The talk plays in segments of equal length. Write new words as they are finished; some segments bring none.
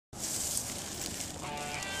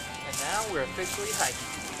now we're officially hiking.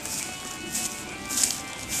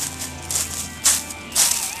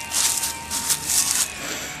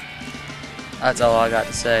 That's all I got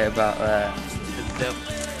to say about that.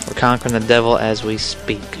 We're conquering the devil as we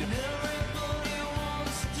speak.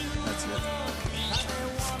 That's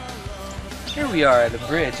it. Here we are at a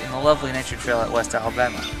bridge in the lovely nature trail at West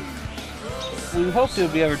Alabama. We hoped it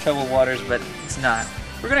would be over troubled waters, but it's not.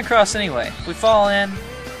 We're gonna cross anyway. If we fall in,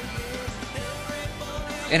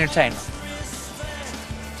 entertainment.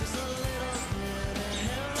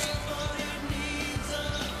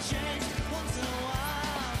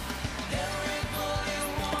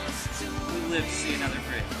 We live to see another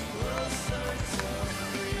bridge.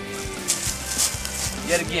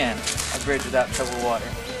 Yet again, a bridge without troubled water.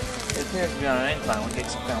 It appears to be on an incline. We'll get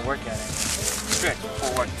some kind of workout in. Strict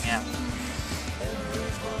before working out.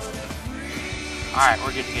 Alright,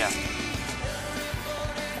 we're good to go.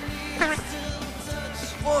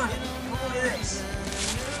 Morning! Look at this!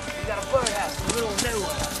 We got a birdhouse in the middle of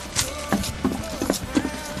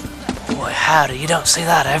nowhere. Boy, howdy, you don't see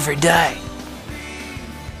that every day.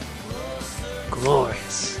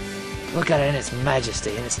 Glorious. Look at it in its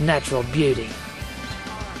majesty and its natural beauty.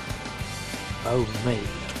 Oh me.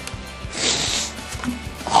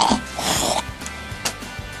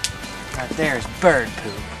 Right there's bird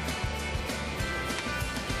poop.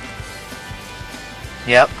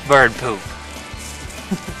 Yep, bird poop.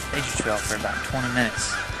 Nature trail for about 20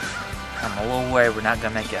 minutes. I'm a little worried we're not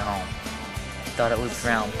gonna make it home. Thought it looped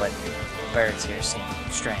around, but the birds here seem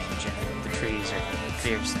strange, and the trees are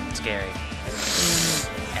fierce and scary.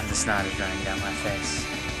 And the snot is running down my face.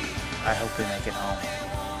 I hope we make it home.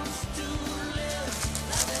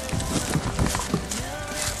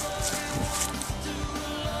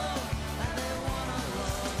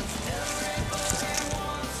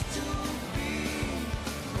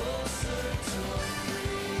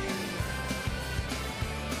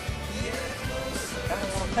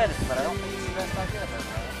 But I don't think it's the best idea there,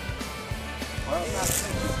 man. Well, it's not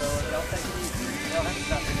finished, so y'all take it easy. Y'all have to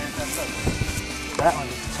stop your damn stuff. That one's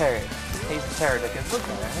a terror. He's a terror because look at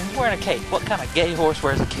him. He's wearing a cape. What kind of gay horse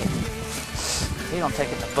wears a cape? He don't take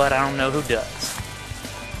it in the butt. I don't know who does.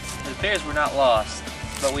 It appears we're not lost,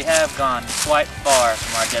 but we have gone quite far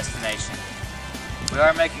from our destination. We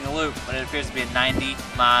are making a loop, but it appears to be a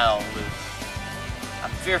 90-mile loop.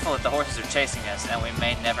 I'm fearful that the horses are chasing us and we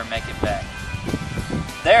may never make it back.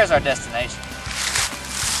 There's our destination.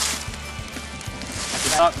 I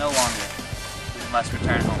can talk no longer. We must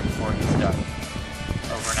return home before it gets dark.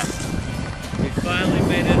 Over and out. We finally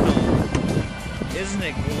made it home. Isn't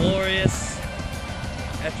it glorious?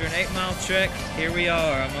 After an 8-mile trek, here we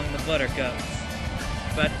are among the buttercups.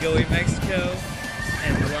 About to go eat Mexico,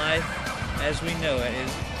 and life as we know it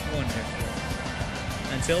is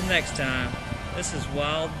wonderful. Until next time, this is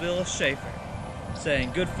Wild Bill Schaefer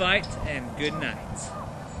saying good fight and good night.